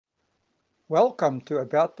Welcome to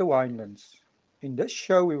About the Winelands. In this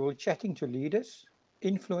show, we will be chatting to leaders,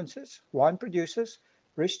 influencers, wine producers,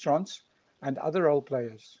 restaurants, and other role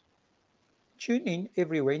players. Tune in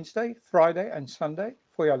every Wednesday, Friday, and Sunday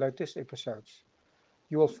for your latest episodes.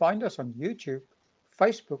 You will find us on YouTube,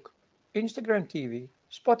 Facebook, Instagram TV,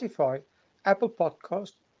 Spotify, Apple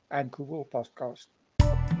Podcast, and Google Podcast.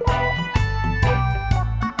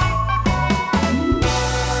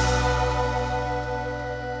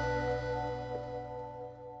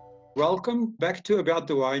 Welcome back to About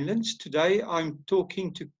the Winelands. Today I'm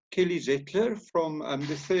talking to Kelly Zettler from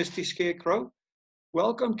the Thirsty Scarecrow.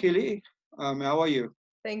 Welcome, Kelly. How are you?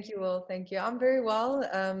 Thank you, Will. Thank you. I'm very well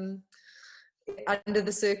under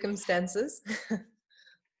the circumstances.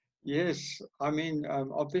 Yes, I mean,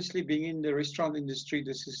 obviously, being in the restaurant industry,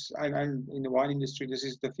 and in the wine industry, this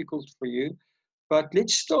is difficult for you. But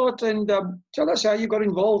let's start and tell us how you got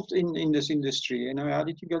involved in this industry. How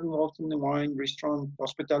did you get involved in the wine, restaurant,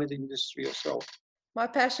 hospitality industry yourself? My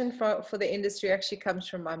passion for the industry actually comes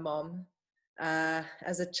from my mom.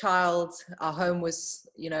 As a child, our home was,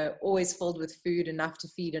 always filled with food, enough to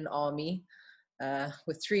feed an army.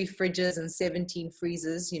 With 3 fridges and 17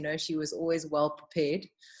 freezers, she was always well prepared.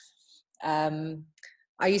 Um,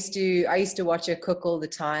 I used to watch her cook all the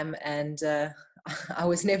time, and I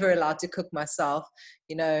was never allowed to cook myself.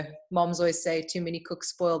 Moms always say too many cooks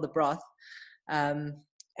spoil the broth. Um,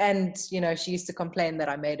 and she used to complain that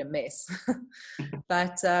I made a mess.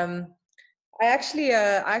 But I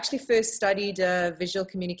actually first studied visual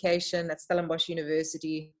communication at Stellenbosch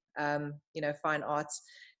University, fine arts.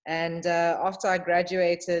 And after I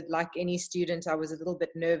graduated, like any student, I was a little bit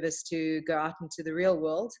nervous to go out into the real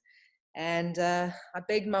world. And I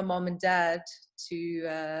begged my mom and dad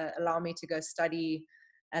to allow me to go study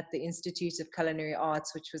at the Institute of Culinary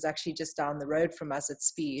Arts, which was actually just down the road from us at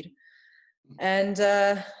Speed. And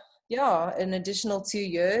an additional 2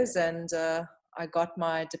 years, and I got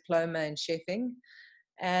my diploma in chefing.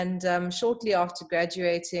 And shortly after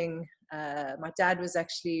graduating, my dad was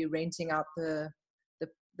actually renting out the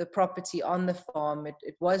property on the farm.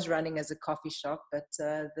 It was running as a coffee shop, but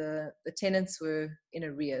the tenants were in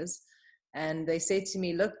arrears. And they said to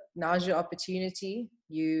me, look, now's your opportunity.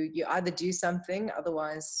 You either do something,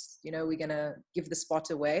 otherwise, we're going to give the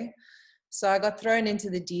spot away. So I got thrown into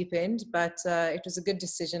the deep end, but it was a good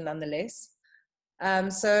decision nonetheless.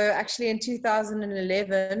 So actually in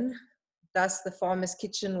 2011, thus the Farmer's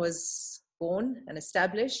Kitchen was born and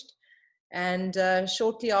established. And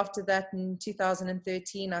shortly after that, in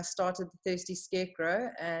 2013, I started the Thirsty Scarecrow,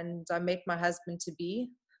 and I met my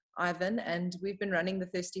husband-to-be, Ivan, and we've been running the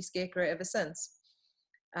Thirsty Scarecrow ever since.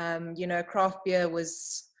 Craft beer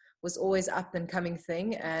was always up and coming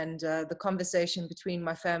thing, and the conversation between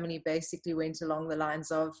my family basically went along the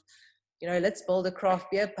lines of, let's build a craft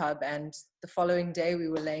beer pub, and the following day we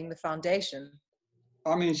were laying the foundation.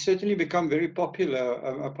 I mean, it's certainly become very popular,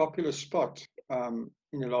 a popular spot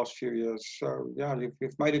in the last few years. So yeah,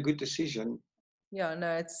 you've made a good decision. Yeah,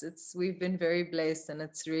 no, it's we've been very blessed, and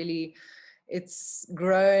it's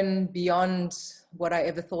grown beyond what I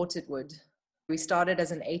ever thought it would. We started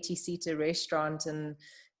as an 80-seater restaurant, and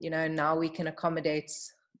now we can accommodate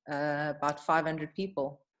about 500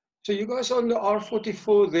 people. So you guys are on the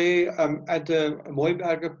R44 there at the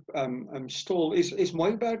Mooiberger stall. Is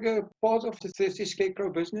Mooiberger part of the Thirsty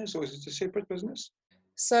Scarecrow business, or is it a separate business?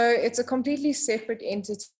 So it's a completely separate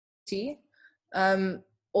entity.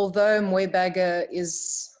 Although Mooiberger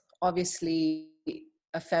is obviously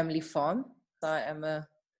a family farm, I am a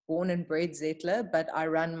born and bred Zettler, but I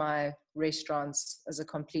run my restaurants as a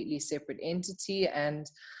completely separate entity, and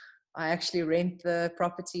I actually rent the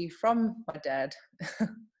property from my dad.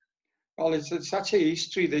 Well, it's such a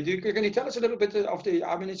history. Can you tell us a little bit of the?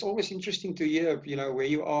 I mean, it's always interesting to hear, where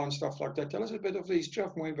you are and stuff like that. Tell us a bit of the history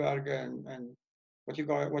of Mooiberger and what you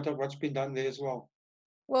got, what's been done there as well.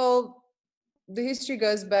 Well, the history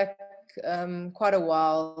goes back quite a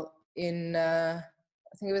while.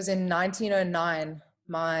 I think it was in 1909,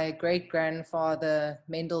 my great-grandfather,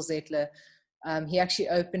 Mendel Zettler, he actually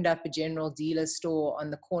opened up a general dealer store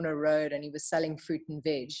on the corner road, and he was selling fruit and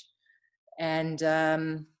veg. And,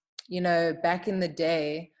 back in the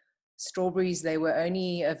day, strawberries, they were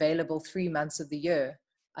only available 3 months of the year.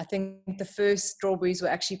 I think the first strawberries were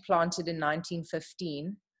actually planted in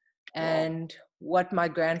 1915. And what my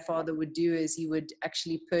grandfather would do is he would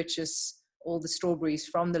actually purchase all the strawberries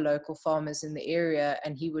from the local farmers in the area,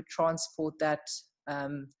 and he would transport that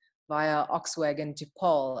via ox wagon to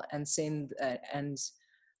Paarl and send, and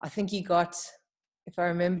I think he got, if I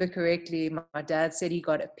remember correctly, my dad said he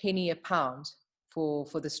got a penny a pound for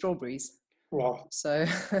the strawberries. Wow. So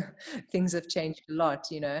things have changed a lot,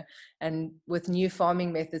 you know. And with new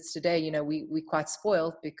farming methods today, you know, we're quite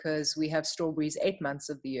spoiled because we have strawberries 8 months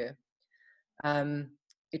of the year. Um,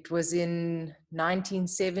 it was in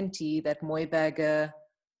 1970 that Mooiberger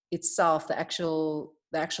itself, the actual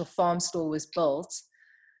farm store was built.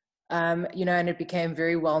 You know, and it became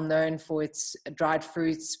very well known for its dried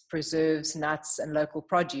fruits, preserves, nuts, and local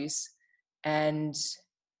produce. And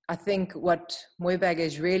I think what Mooiberger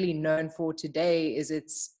is really known for today is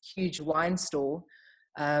its huge wine store,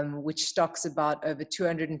 which stocks about over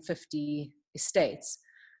 250 estates.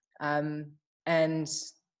 Um, and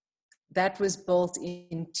that was built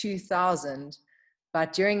in 2000.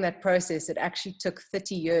 But during that process, it actually took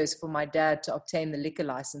 30 years for my dad to obtain the liquor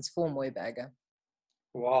license for Mooiberger.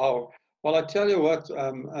 Wow. Well, I tell you what,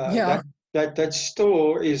 Yeah. that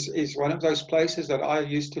store is one of those places that I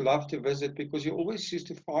used to love to visit because you always used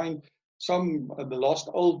to find some lost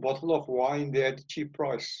old bottle of wine there at a cheap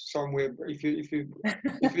price somewhere. If you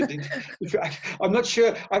did, if you, I'm not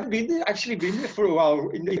sure. I've been there, actually been there for a while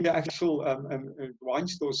in the actual wine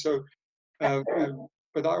store. So, um, um,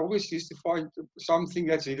 but I always used to find something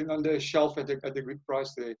that's hidden under a shelf at a good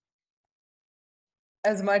price there.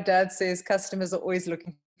 As my dad says, customers are always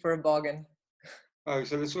looking for a bargain. Oh,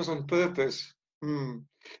 so this was on purpose. Hmm.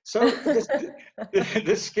 So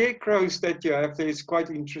the scarecrows that you have there is quite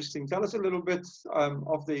interesting. Tell us a little bit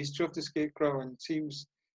of the history of the scarecrow. And it seems,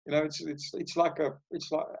 you know, it's like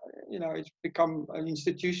you know, it's become an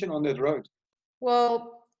institution on that road.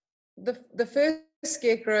 Well, the first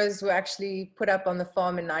scarecrows were actually put up on the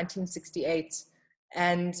farm in 1968,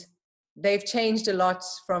 and they've changed a lot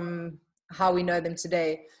from how we know them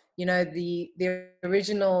today. You know, the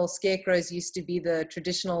original scarecrows used to be the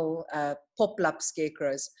traditional poplap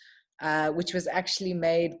scarecrows, which was actually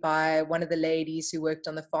made by one of the ladies who worked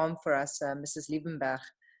on the farm for us, Mrs. Liebenberg.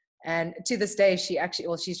 And to this day, she actually,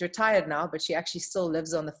 well, she's retired now, but she actually still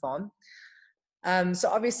lives on the farm. So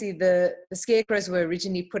obviously the scarecrows were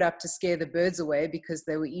originally put up to scare the birds away because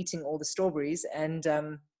they were eating all the strawberries. And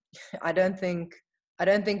I don't think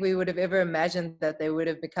we would have ever imagined that they would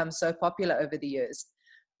have become so popular over the years.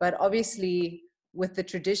 But obviously, with the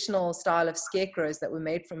traditional style of scarecrows that were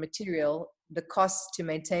made from material, the costs to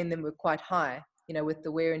maintain them were quite high, you know, with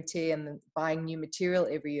the wear and tear and buying new material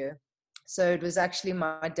every year. So it was actually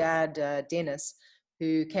my dad, Dennis,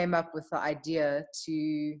 who came up with the idea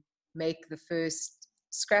to make the first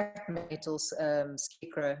scrap metals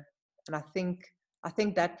scarecrow. And I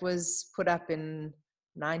think that was put up in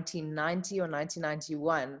 1990 or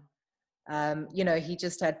 1991. You know, he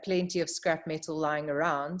just had plenty of scrap metal lying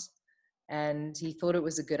around, and he thought it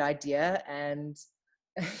was a good idea. And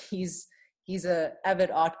he's a avid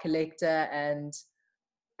art collector, and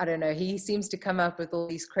I don't know, he seems to come up with all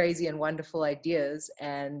these crazy and wonderful ideas.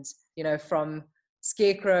 And you know, from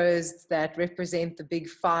scarecrows that represent the big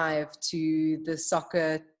five to the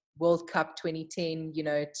soccer World Cup 2010, you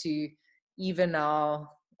know, to even our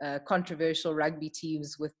controversial rugby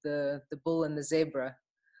teams with the bull and the zebra.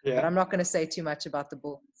 But Yeah. I'm not going to say too much about the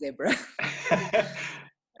bull and zebra.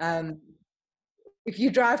 um, if you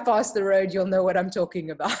drive past the road, you'll know what I'm talking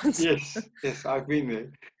about. Yes, yes, I've been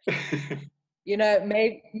there. You know,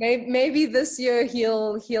 maybe this year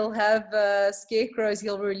he'll have scarecrows.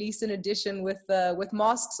 He'll release an edition with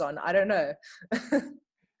masks on. I don't know.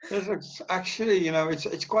 Yes, it's actually, you know,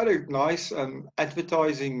 it's quite a nice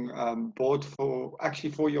advertising board for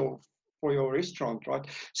actually for your restaurant, right?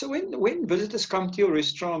 So when visitors come to your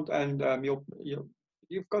restaurant and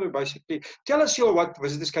you've got to basically tell us what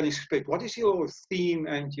visitors can expect. What is your theme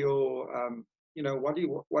and your you know, what do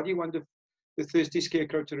you want the Thirsty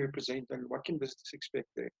Scarecrow to represent, and what can visitors expect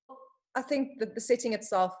there? I think that the setting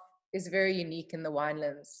itself is very unique in the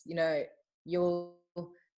winelands. You know, you'll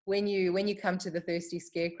when you come to the Thirsty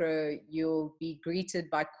Scarecrow, you'll be greeted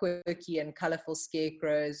by quirky and colorful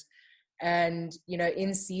scarecrows. And you know,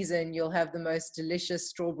 in season, you'll have the most delicious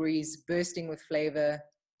strawberries bursting with flavor.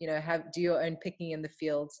 You know, do your own picking in the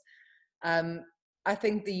fields. um, I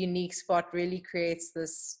think the unique spot really creates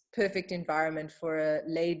this perfect environment for a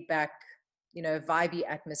laid back, you know, vibey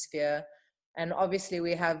atmosphere. And obviously,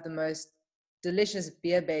 we have the most delicious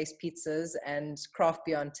beer based pizzas and craft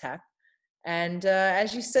beer on tap. And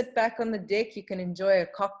as you sit back on the deck, you can enjoy a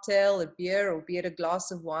cocktail, a beer, or be it a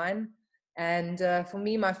glass of wine. And for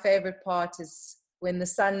me, my favorite part is when the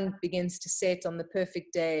sun begins to set on the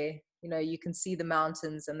perfect day. You know, you can see the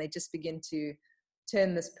mountains and they just begin to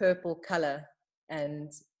turn this purple color,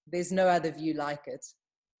 and there's no other view like it.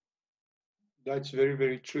 That's very,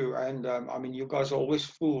 very true. And I mean, you guys are always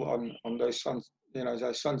full on those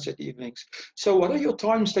those sunset evenings. So, what are your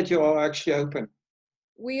times that you are actually open?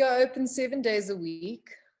 We are open 7 days a week.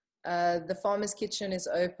 The Farmer's Kitchen is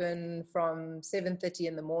open from 7:30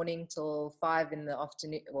 in the morning till 5 in the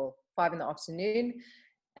afternoon. Well, 5 in the afternoon.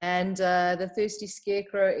 And the Thirsty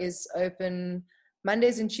Scarecrow is open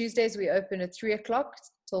Mondays and Tuesdays. We open at 3 o'clock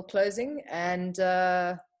till closing, and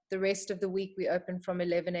the rest of the week we open from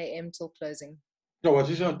 11 a.m. till closing. No, what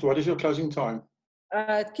is your closing time?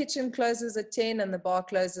 Kitchen closes at 10 and the bar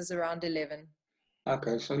closes around 11.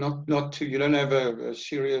 Okay, so not too. You don't have a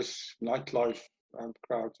serious nightlife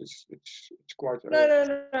crowd. It's quite.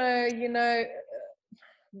 No. You know,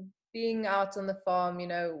 being out on the farm, you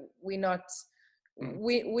know, we're not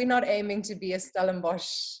aiming to be a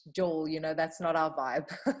Stellenbosch Joel. You know, that's not our vibe.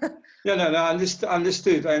 Yeah, no,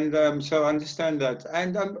 understood, and so I understand that.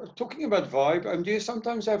 And talking about vibe, do you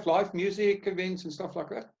sometimes have live music events and stuff like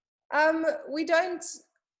that? We don't.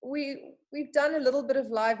 We've done a little bit of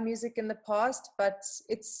live music in the past, but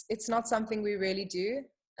it's not something we really do.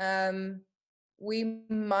 We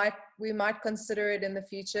might consider it in the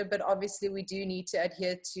future, but obviously we do need to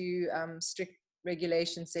adhere to strict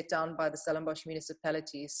regulations set down by the Stellenbosch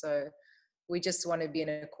municipality. So we just want to be in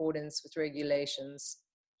accordance with regulations.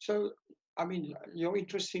 So, I mean, your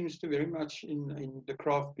interest seems to very much in the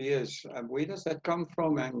craft beers. Where does that come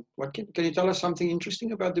from, and what can you tell us something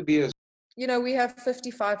interesting about the beers? You know, we have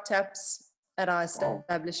 55 taps at our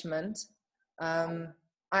establishment. I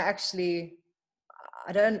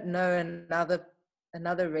don't know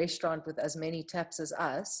another restaurant with as many taps as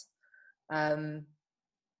us.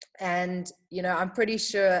 And, you know, I'm pretty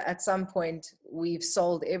sure at some point we've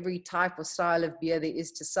sold every type or style of beer there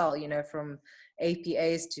is to sell, you know, from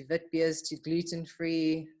APAs to Wit beers to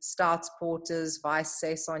gluten-free, stouts, porters, Weiss,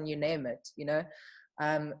 Saison, you name it, you know.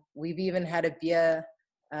 We've even had a beer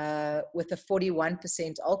with a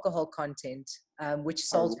 41% alcohol content, which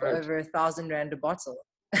sold for over R1,000 a bottle.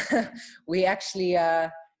 We actually,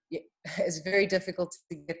 it's very difficult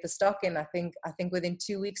to get the stock in. I think within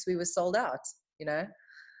 2 weeks we were sold out, you know.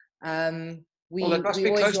 Well, that must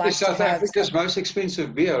be close to South Africa's most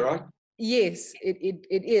expensive beer, right? Yes,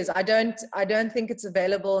 it is. I don't think it's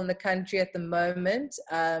available in the country at the moment.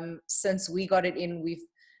 Since we got it in,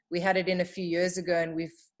 we had it in a few years ago, and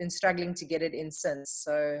we've been struggling to get it in since.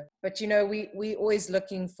 So, but you know, we always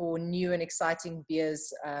looking for new and exciting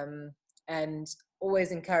beers, and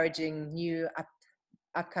always encouraging new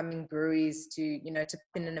upcoming breweries to, you know, to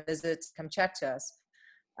pin in a visit, come chat to us.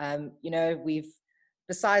 You know,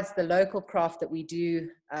 besides the local craft that we do,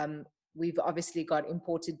 we've obviously got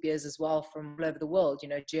imported beers as well from all over the world, you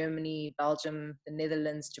know, Germany, Belgium, the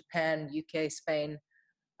Netherlands, Japan, UK, Spain.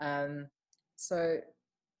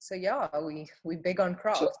 So yeah, we big on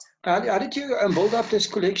craft. So how did you build up this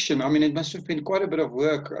collection? I mean, it must have been quite a bit of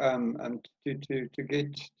work and to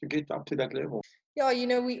get up to that level. Yeah, you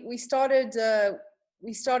know, we started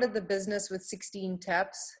the business with 16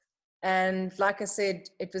 taps, and like I said,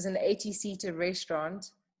 it was an 80-seater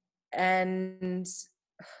restaurant, and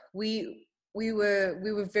we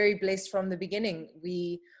were very blessed from the beginning.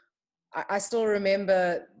 I still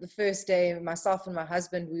remember the first day, myself and my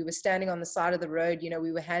husband, we were standing on the side of the road, you know,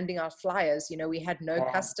 we were handing out flyers, you know, we had no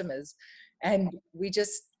customers, and we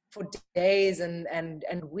just, for days and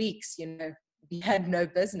weeks, you know, we had no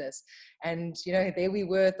business. And, you know, there we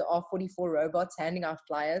were at the R44 robots handing out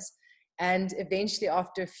flyers. And eventually,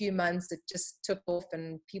 after a few months, it just took off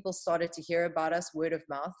and people started to hear about us, word of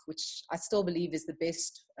mouth, which I still believe is the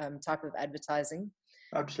best type of advertising.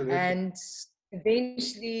 Absolutely. And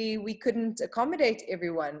eventually, we couldn't accommodate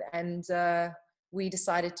everyone. And we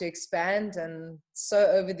decided to expand. And so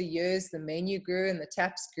over the years, the menu grew and the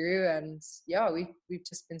taps grew. And yeah, we've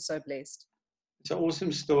just been so blessed. It's an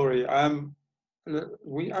awesome story.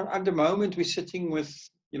 We are, at the moment, we're sitting with,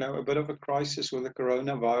 you know, a bit of a crisis with the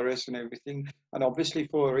coronavirus and everything. And obviously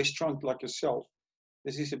for a restaurant like yourself,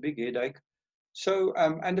 this is a big headache. So,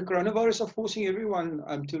 and the coronavirus are forcing everyone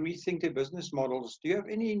to rethink their business models. Do you have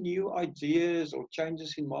any new ideas or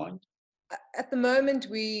changes in mind? At the moment,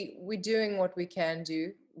 we're doing what we can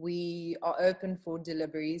do. We are open for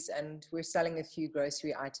deliveries and we're selling a few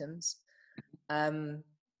grocery items. I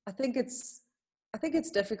think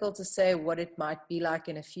it's difficult to say what it might be like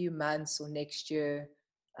in a few months or next year,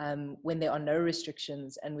 when there are no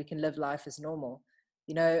restrictions and we can live life as normal.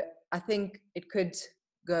 You know, I think it could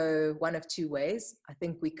go one of two ways. I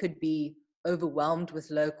think we could be overwhelmed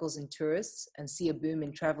with locals and tourists and see a boom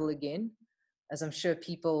in travel again, as I'm sure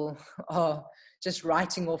people are just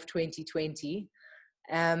writing off 2020.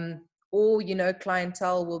 Or, you know,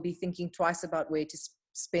 clientele will be thinking twice about where to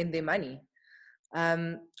spend their money.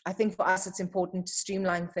 I think for us, it's important to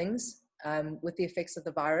streamline things with the effects of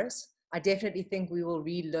the virus. I definitely think we will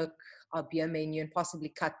relook our beer menu and possibly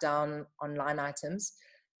cut down on line items,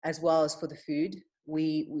 as well as for the food.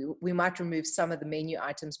 We might remove some of the menu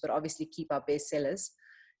items, but obviously keep our best sellers.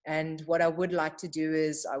 And what I would like to do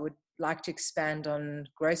is I would like to expand on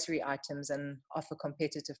grocery items and offer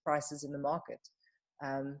competitive prices in the market.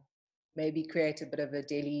 Maybe create a bit of a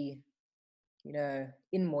deli,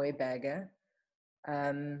 in Mooiberge.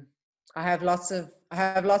 I have lots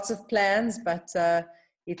of plans, but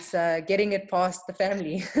it's getting it past the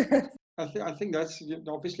family. I think that's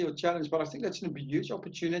obviously a challenge, but I think that's a huge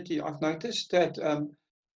opportunity. I've noticed that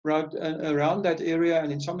around that area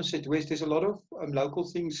and in Somerset West, there's a lot of local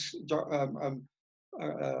things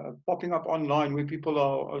popping up online where people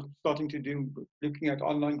are starting to looking at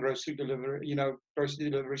online grocery delivery, grocery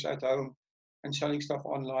deliveries at home and selling stuff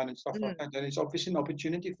online and stuff like that. And it's obviously an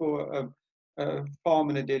opportunity for a farm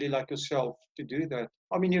and a dairy like yourself to do that.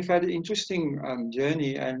 I mean, you've had an interesting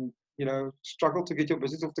journey and, struggled to get your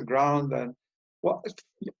business off the ground. And what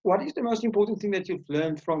is the most important thing that you've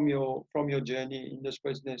learned from your journey in this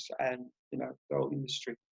business and, the whole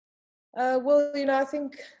industry? Well, I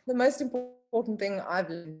think the most important thing I've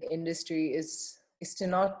learned in the industry is to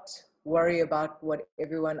not worry about what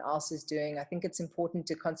everyone else is doing. I think it's important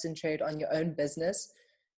to concentrate on your own business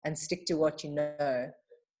and stick to what you know.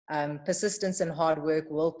 Persistence and hard work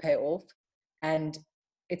will pay off, and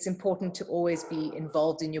it's important to always be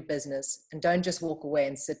involved in your business and don't just walk away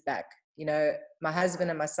and sit back. My husband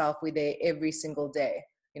and myself, we're there every single day.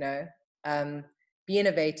 Be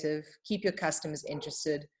innovative, keep your customers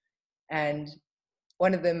interested. And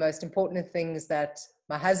one of the most important things that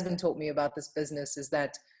my husband taught me about this business is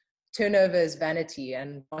that turnover is vanity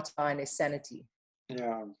and bottom line is sanity.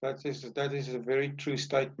 Yeah, that is a very true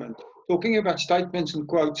statement. Talking about statements and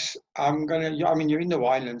quotes, you're in the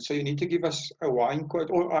Winelands, so you need to give us a wine quote,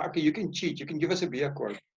 or okay, you can cheat. You can give us a beer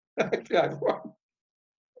quote. If you have one.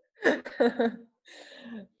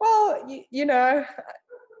 Well,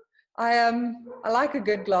 I like a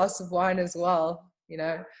good glass of wine as well,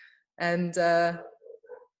 and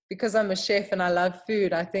because I'm a chef and I love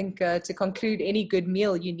food, I think to conclude any good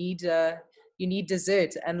meal, you need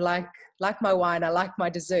dessert. And like my wine, I like my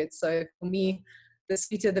dessert. So for me, the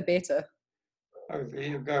sweeter the better. Oh, there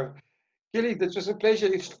you go. Kelly, this was a pleasure.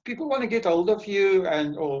 If people want to get hold of you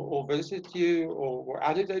or visit you, or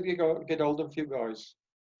how did they get hold of you guys?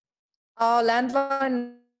 Our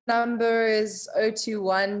landline number is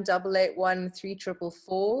 021 881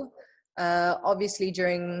 3444. Obviously,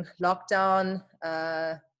 during lockdown,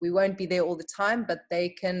 we won't be there all the time, but they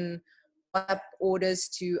can up orders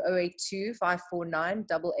to 082 549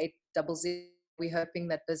 8800. We're hoping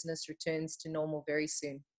that business returns to normal very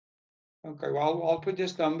soon. Okay, well, I'll put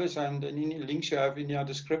these numbers and any links you have in your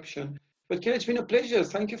description. But Kelly, it's been a pleasure.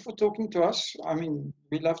 Thank you for talking to us. I mean,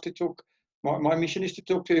 we love to talk. My mission is to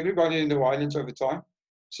talk to everybody in the Winelands over time.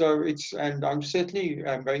 So and I'm certainly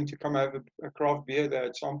going to come have a craft beer there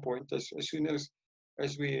at some point as soon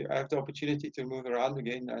as we have the opportunity to move around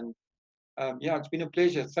again. And yeah, it's been a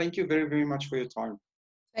pleasure. Thank you very, very much for your time.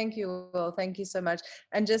 Thank you, Will. Thank you so much.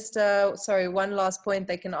 And just, one last point.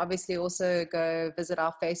 They can obviously also go visit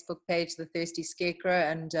our Facebook page, The Thirsty Scarecrow,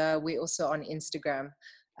 and we're also on Instagram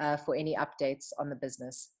for any updates on the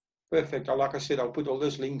business. Perfect. Like I said, I'll put all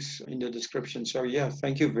those links in the description. So yeah,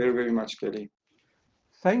 thank you very, very much, Kelly.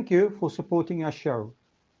 Thank you for supporting our show.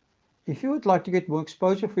 If you would like to get more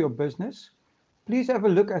exposure for your business, please have a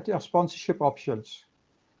look at our sponsorship options.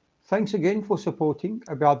 Thanks again for supporting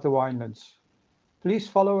About the Winelands. Please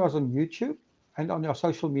follow us on YouTube and on our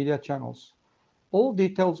social media channels. All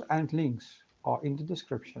details and links are in the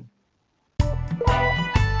description.